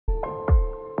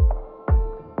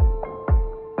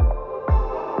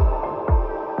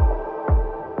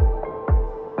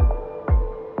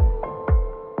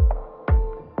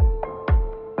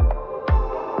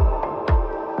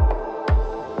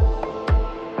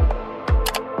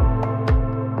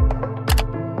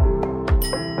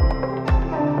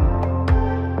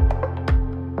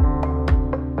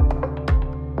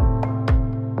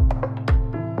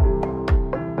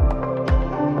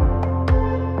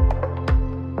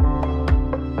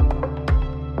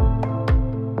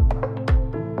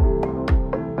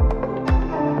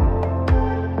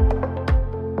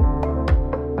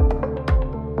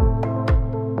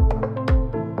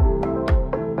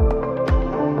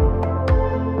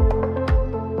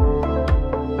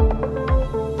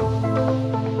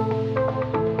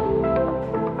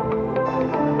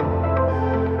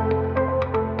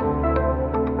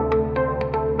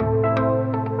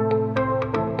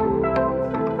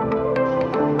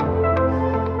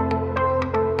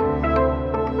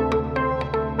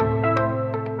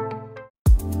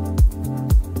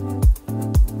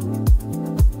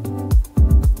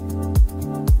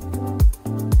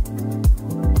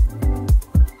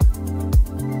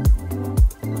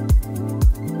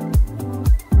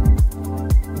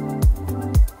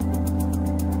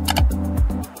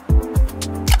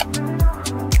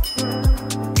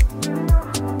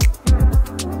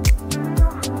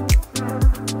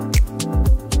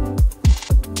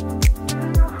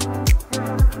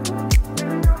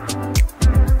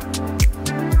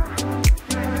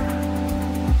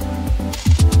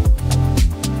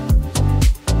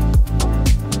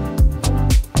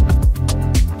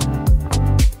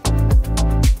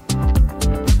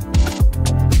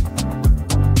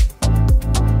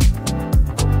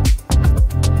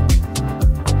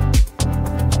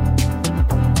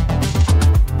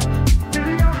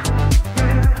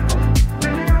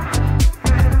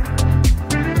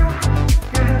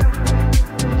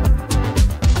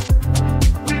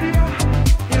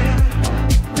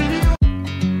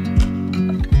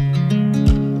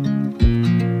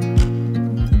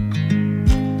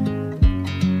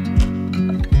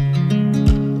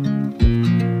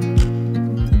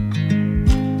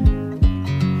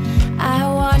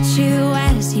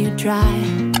dry.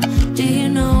 Do you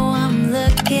know I'm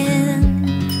looking?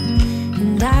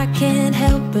 And I can't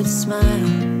help but smile.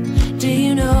 Do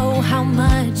you know how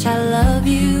much I love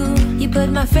you? You put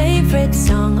my favorite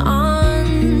song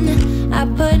on, I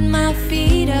put my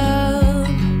feet up,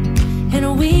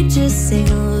 and we just sing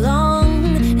along.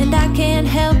 And I can't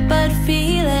help but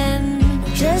feeling,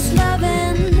 just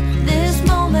loving this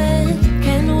moment.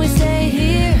 Can we stay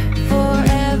here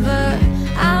forever?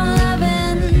 I'm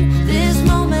loving this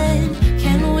moment.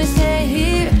 Can we stay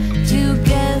here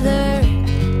together?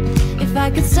 If I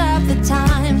could stop the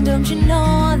time, don't you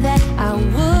know that I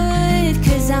would?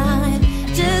 'Cause I'm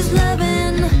just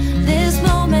loving this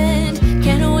moment.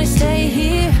 Can we stay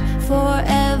here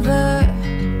forever?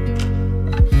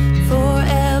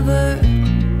 Forever.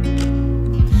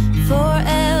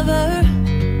 Forever.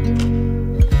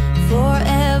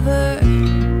 Forever.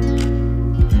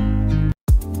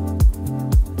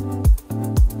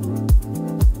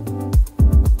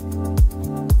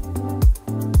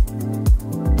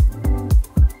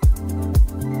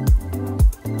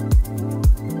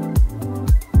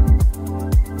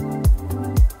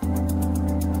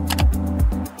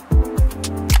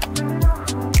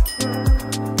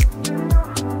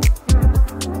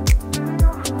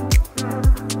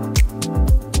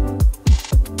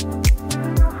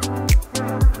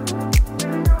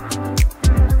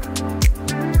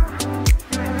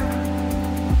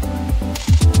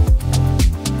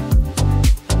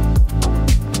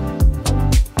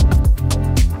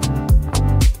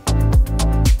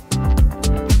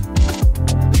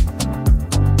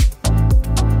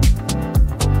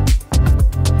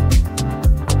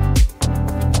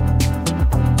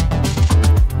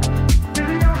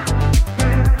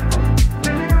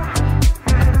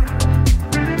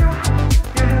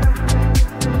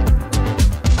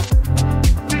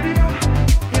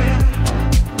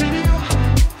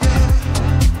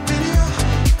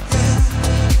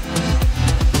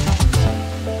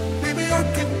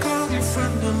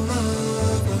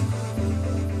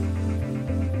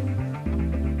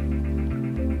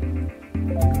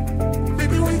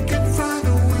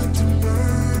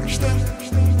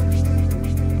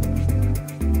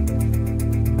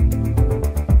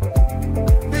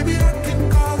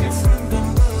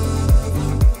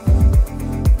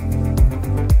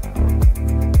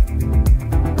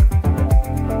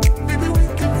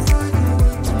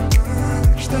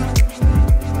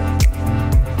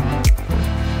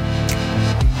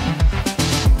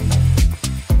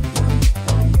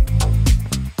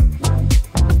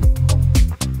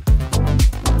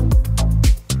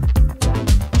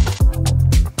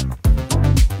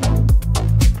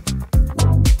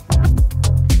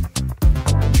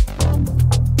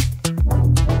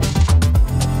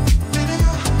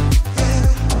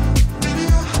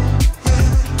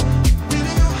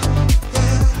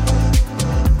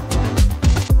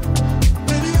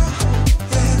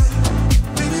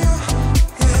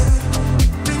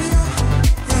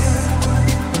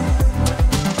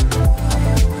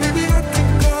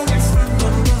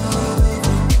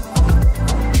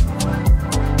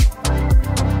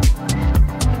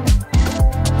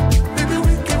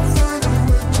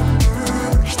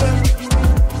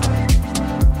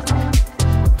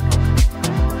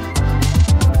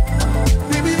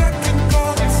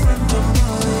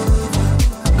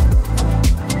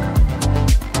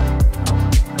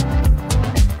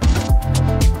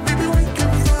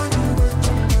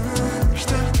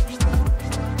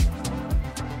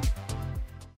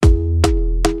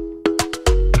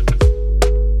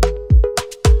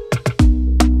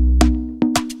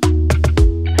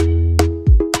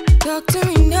 Talk to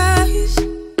me nice,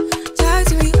 talk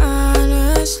to me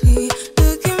honestly.